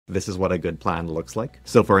this is what a good plan looks like.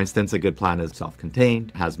 So for instance, a good plan is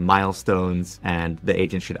self-contained, has milestones, and the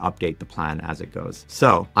agent should update the plan as it goes.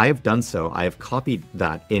 So I have done so. I have copied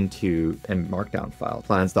that into a markdown file,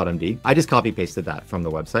 plans.md. I just copy pasted that from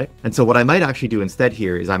the website. And so what I might actually do instead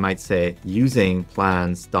here is I might say using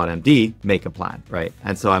plans.md, make a plan, right?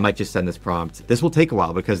 And so I might just send this prompt. This will take a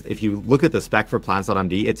while because if you look at the spec for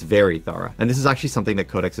plans.md, it's very thorough. And this is actually something that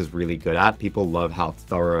Codex is really good at. People love how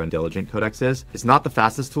thorough and diligent Codex is. It's not the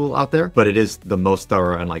fastest tool out there, but it is the most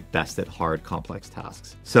thorough and like best at hard, complex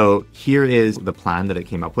tasks. So here is the plan that it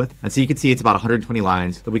came up with. And so you can see it's about 120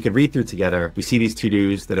 lines that we could read through together. We see these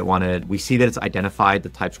to-dos that it wanted. We see that it's identified the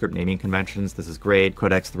TypeScript naming conventions. This is great.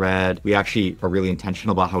 Codex thread. We actually are really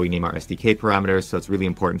intentional about how we name our SDK parameters. So it's really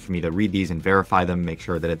important for me to read these and verify them, make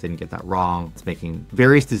sure that it didn't get that wrong. It's making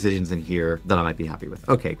various decisions in here that I might be happy with.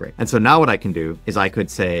 Okay, great. And so now what I can do is I could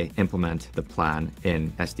say implement the plan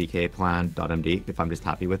in SDK plan.md if I'm just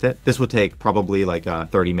happy with it. This would take probably like a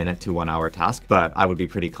 30-minute to 1-hour task, but I would be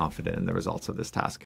pretty confident in the results of this task.